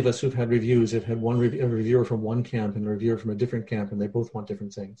how many of us who've had reviews have had a reviewer from one camp and a reviewer from a different camp, and they both want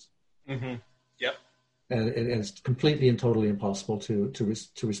different things? Mm-hmm. Yep. And it's completely and totally impossible to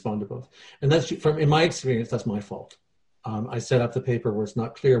respond to both. And that's in my experience, that's my fault. I set up the paper where it's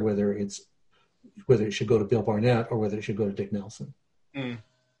not clear whether it should go to Bill Barnett or whether it should go to Dick Nelson. Mm.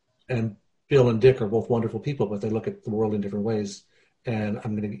 And Bill and Dick are both wonderful people, but they look at the world in different ways. And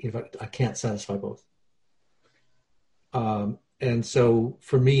I can't satisfy both. And so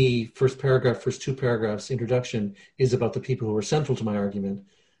for me, first two paragraphs, introduction is about the people who are central to my argument.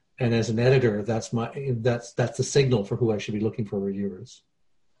 And as an editor, that's the signal for who I should be looking for reviewers.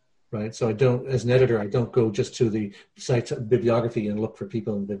 Right. So as an editor, I don't go just to the site's bibliography and look for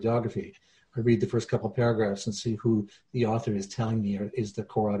people in the bibliography. I read the first couple of paragraphs and see who the author is telling me is the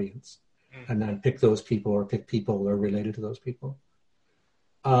core audience. Mm-hmm. And then pick those people or pick people that are related to those people.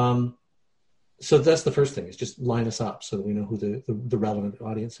 So that's the first thing, is just line us up so that we know who the relevant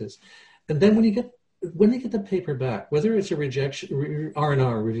audience is. And then when they get the paper back, whether it's a rejection,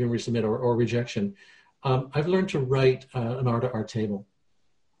 R&R, review and resubmit, or rejection, I've learned to write an R-to-R table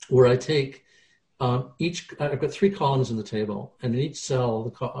where I take I've got 3 columns in the table, and in each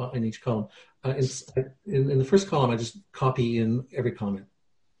cell, in each column, in the first column, I just copy in every comment.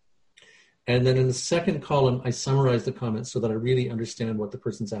 And then in the second column, I summarize the comments so that I really understand what the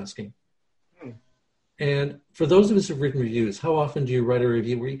person's asking. And for those of us who've written reviews, how often do you write a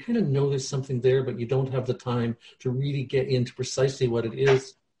review where you kind of know there's something there, but you don't have the time to really get into precisely what it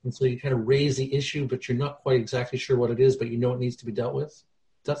is? And so you kind of raise the issue, but you're not quite exactly sure what it is, but you know it needs to be dealt with.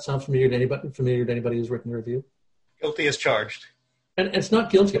 Does that sound familiar to anybody who's written a review? Guilty as charged. And it's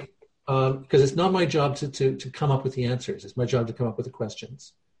not guilty, because it's not my job to come up with the answers. It's my job to come up with the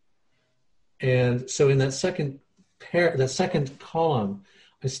questions. And so in that second column,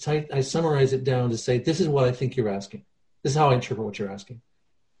 I summarize it down to say, this is what I think you're asking. This is how I interpret what you're asking.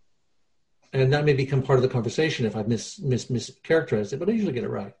 And that may become part of the conversation if I've mischaracterized it, but I usually get it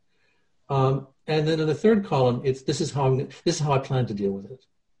right. And then in the third column, this is how I plan to deal with it,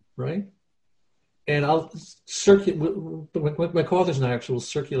 right? And I'll my co-authors and I actually will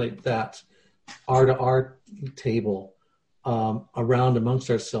circulate that R-to-R table around amongst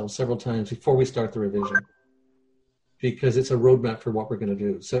ourselves several times before we start the revision, because it's a roadmap for what we're going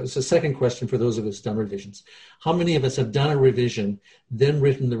to do. So it's a second question for those of us who've done revisions. How many of us have done a revision, then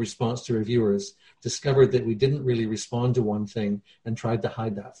written the response to reviewers, discovered that we didn't really respond to one thing and tried to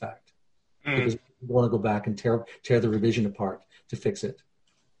hide that fact? Because we want to go back and tear the revision apart to fix it.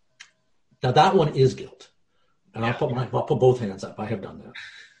 Now that one is guilt. And I'll put both hands up. I have done that.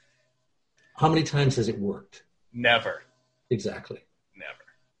 How many times has it worked? Never. Exactly. Never.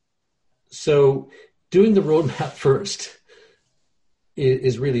 So doing the roadmap first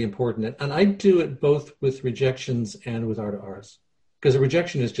is really important. And I do it both with rejections and with R-to-Rs, because a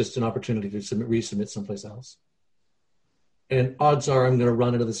rejection is just an opportunity to resubmit someplace else. And odds are I'm going to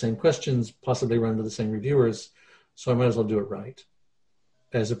run into the same questions, possibly run into the same reviewers, so I might as well do it right,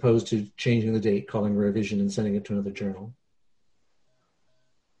 as opposed to changing the date, calling a revision, and sending it to another journal.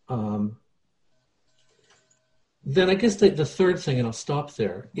 Then I guess the third thing, and I'll stop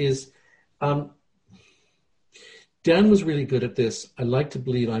there, is Dan was really good at this. I like to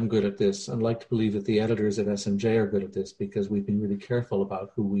believe I'm good at this. I'd like to believe that the editors at SMJ are good at this, because we've been really careful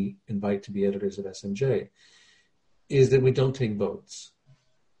about who we invite to be editors at SMJ, is that we don't take votes,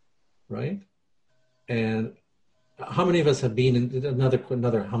 right? And how many of us have been in another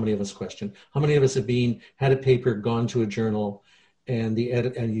how many of us question? How many of us have had a paper, gone to a journal, and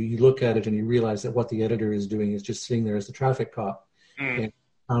you look at it and you realize that what the editor is doing is just sitting there as the traffic cop and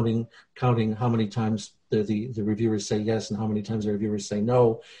counting how many times the reviewers say yes and how many times the reviewers say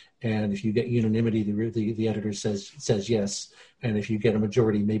no. And if you get unanimity, the editor says yes. And if you get a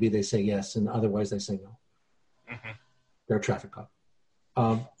majority, maybe they say yes, and otherwise they say no. Mm-hmm. They're a traffic cop.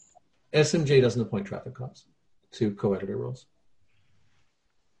 SMJ doesn't appoint traffic cops to co-editor roles.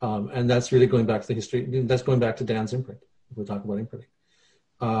 And that's really going back to the history. That's going back to Dan's imprint, if we're talking about imprinting.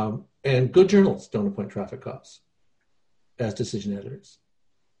 And good journals don't appoint traffic cops as decision editors.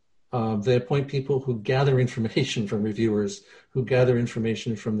 They appoint people who gather information from reviewers, who gather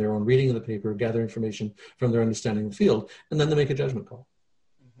information from their own reading of the paper, gather information from their understanding of the field, and then they make a judgment call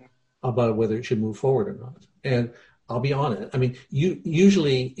about whether it should move forward or not. And I'll be honest. I mean,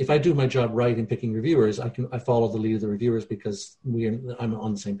 usually, if I do my job right in picking reviewers, I follow the lead of the reviewers because I'm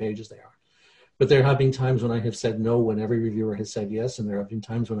on the same page as they are. But there have been times when I have said no when every reviewer has said yes, and there have been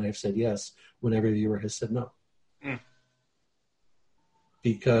times when I have said yes when every reviewer has said no.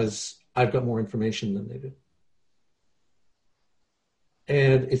 because I've got more information than they do.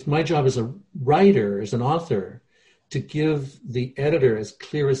 And it's my job as a writer, as an author, to give the editor as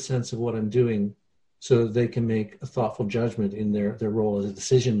clear a sense of what I'm doing so that they can make a thoughtful judgment in their role as a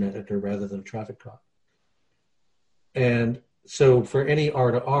decision editor rather than a traffic cop. And so for any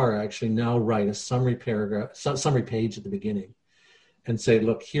R to R, I actually now write a summary page at the beginning and say,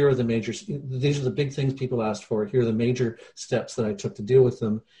 look, here are the these are the big things people asked for. Here are the major steps that I took to deal with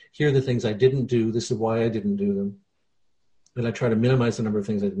them. Here are the things I didn't do. This is why I didn't do them. And I try to minimize the number of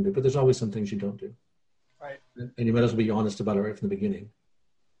things I didn't do, but there's always some things you don't do. Right. And you might as well be honest about it right from the beginning.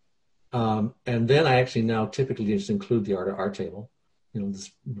 And then I actually now typically just include the R to R table,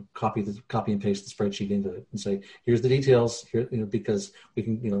 this copy and paste the spreadsheet into it and say, here's the details here, because we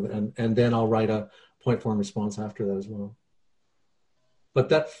can, and then I'll write a point form response after that as well. But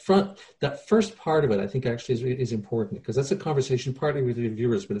that first part of it, I think actually is important, because that's a conversation partly with the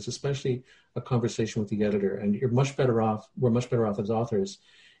reviewers, but it's especially a conversation with the editor. And we're much better off as authors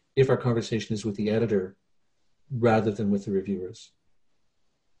if our conversation is with the editor rather than with the reviewers.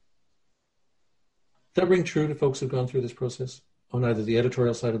 Does that ring true to folks who've gone through this process on either the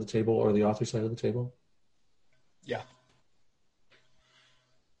editorial side of the table or the author side of the table? Yeah.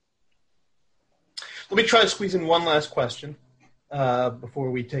 Let me try to squeeze in one last question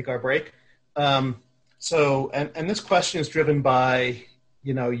before we take our break. So this question is driven by,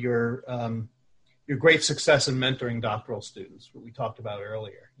 your great success in mentoring doctoral students, what we talked about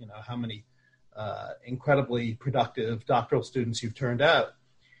earlier, how many incredibly productive doctoral students you've turned out.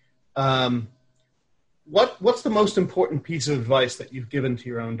 What's the most important piece of advice that you've given to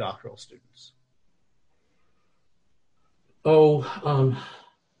your own doctoral students?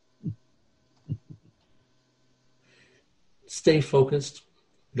 Stay focused,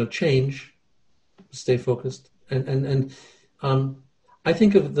 change, stay focused. And I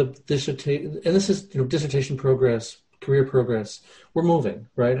think of the dissertation, and this is, dissertation progress, career progress, we're moving,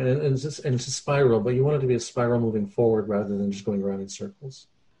 right? And it's a spiral, but you want it to be a spiral moving forward rather than just going around in circles.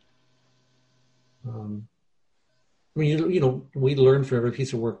 We learn from every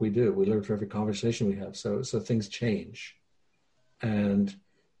piece of work we do. We learn from every conversation we have. So things change. And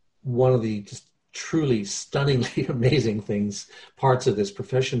one of the just truly stunningly amazing parts of this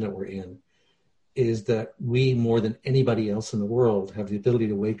profession that we're in, is that we, more than anybody else in the world, have the ability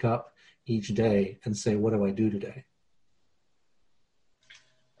to wake up each day and say, what do I do today?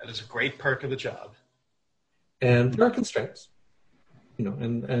 That is a great perk of the job. And there are constraints.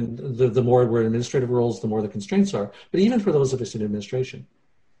 And the more we're in administrative roles, the more the constraints are. But even for those of us in administration,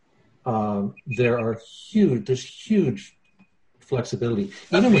 there's huge flexibility.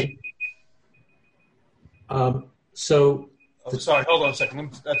 Sorry, hold on a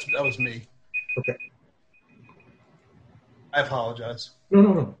second. That was me. Okay. I apologize.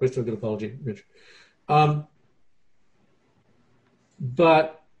 No. It's a good apology, Rich.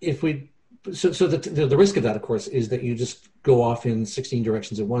 But if the risk of that, of course, is that you just go off in 16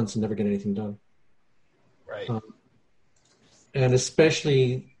 directions at once and never get anything done. Right. And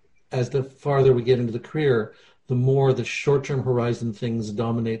especially as the farther we get into the career, the more the short-term horizon things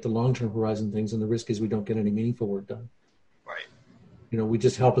dominate the long-term horizon things, and the risk is we don't get any meaningful work done. Right. We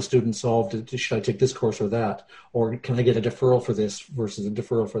just help a student solve, should I take this course or that? Or can I get a deferral for this versus a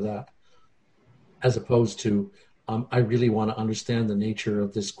deferral for that? As opposed to, I really want to understand the nature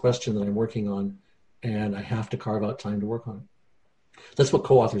of this question that I'm working on, and I have to carve out time to work on it. That's what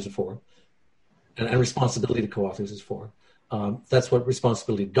co-authors are for, and responsibility to co-authors is for. That's what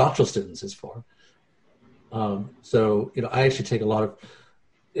responsibility to doctoral students is for. I actually take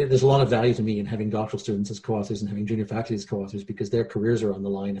there's a lot of value to me in having doctoral students as co-authors and having junior faculty as co-authors, because their careers are on the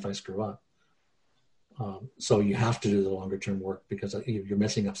line if I screw up. So you have to do the longer term work because you're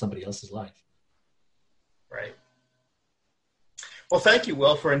messing up somebody else's life. Right. Well, thank you,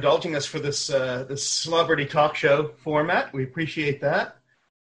 Will, for indulging us for this celebrity talk show format. We appreciate that.